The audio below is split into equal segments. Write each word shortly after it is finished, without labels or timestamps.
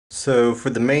So for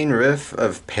the main riff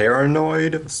of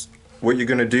Paranoid, what you're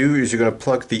going to do is you're going to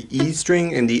pluck the E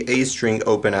string and the A string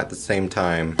open at the same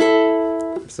time.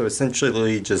 So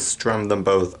essentially just strum them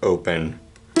both open.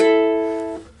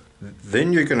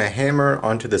 Then you're going to hammer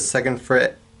onto the 2nd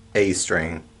fret A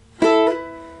string.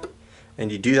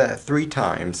 And you do that 3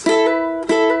 times.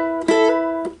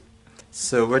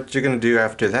 So what you're going to do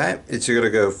after that is you're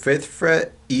going to go 5th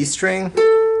fret E string,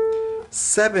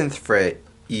 7th fret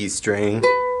E string,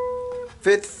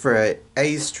 5th fret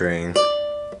A string,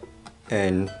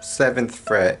 and 7th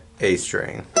fret A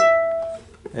string.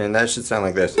 And that should sound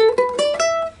like this.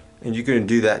 And you're going to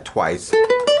do that twice.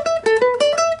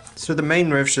 So the main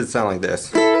riff should sound like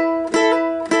this.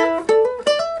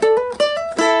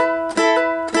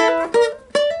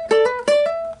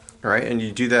 Alright, and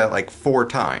you do that like 4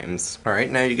 times. Alright,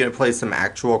 now you're going to play some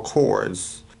actual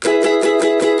chords.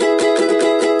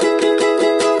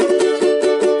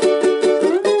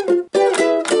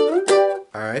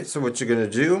 Alright, so what you're going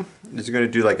to do is you're going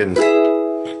to do like an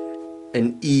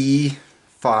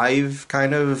E5,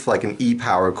 kind of like an E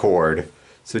power chord.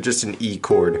 So just an E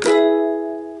chord.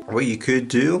 What you could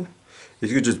do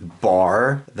is you could just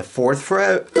bar the 4th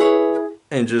fret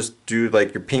and just do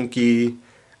like your pinky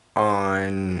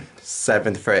on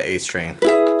 7th fret A string.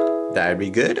 That'd be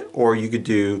good. Or you could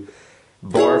do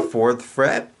bar 4th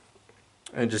fret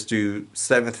and just do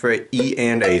 7th fret E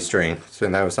and A string. So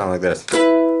that would sound like this.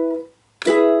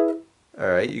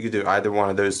 Alright, you could do either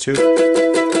one of those two.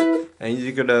 And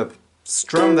you're gonna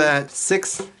strum that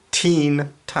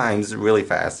 16 times really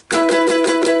fast.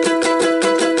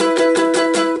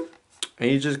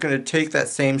 And you're just gonna take that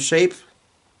same shape,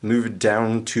 move it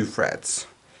down 2 frets.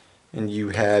 And you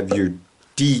have your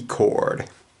D chord.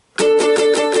 And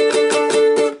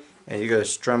you're going to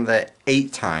strum that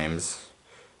 8 times.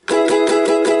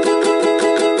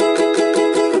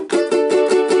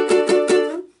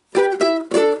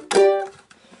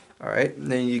 Alright,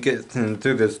 then you get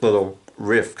through this little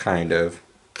riff kind of.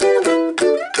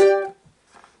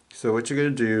 So what you're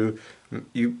going to do,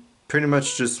 you pretty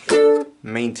much just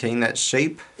maintain that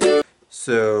shape.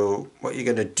 So what you're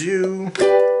going to do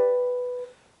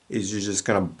is you're just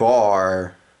gonna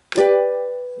bar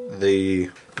the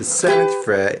 7th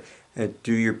fret and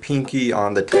do your pinky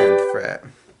on the 10th fret.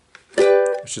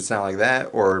 It should sound like that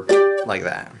or like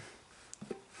that.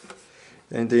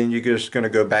 And then you're just gonna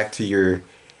go back to your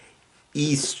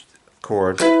E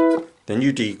chord, then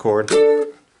your D chord,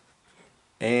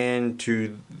 and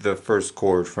to the 1st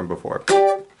chord from before.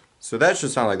 So that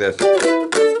should sound like this.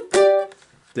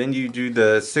 Then you do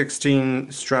the 16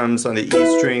 strums on the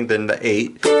E string, then the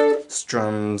 8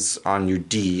 strums on your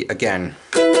D again.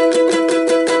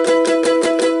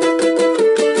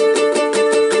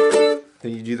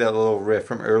 Then you do that little riff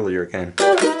from earlier again.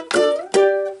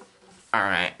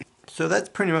 Alright, so that's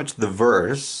pretty much the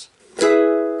verse.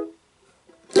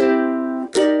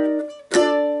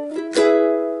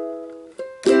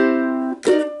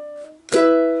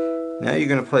 Now you're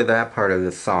going to play that part of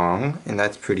the song, and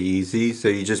that's pretty easy. So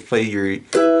you just play your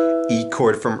E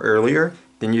chord from earlier,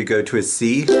 then you go to a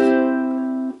C,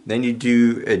 then you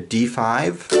do a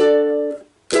D5,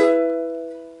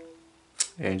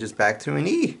 and just back to an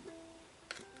E.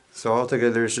 So all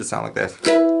together it should sound like this.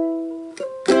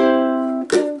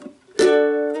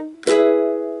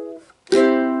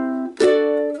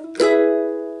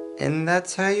 And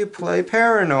that's how you play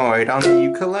Paranoid on the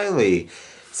ukulele.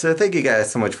 So thank you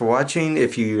guys so much for watching.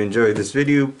 If you enjoyed this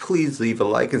video, please leave a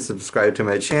like and subscribe to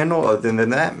my channel. Other than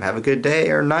that, have a good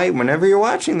day or night whenever you're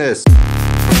watching this.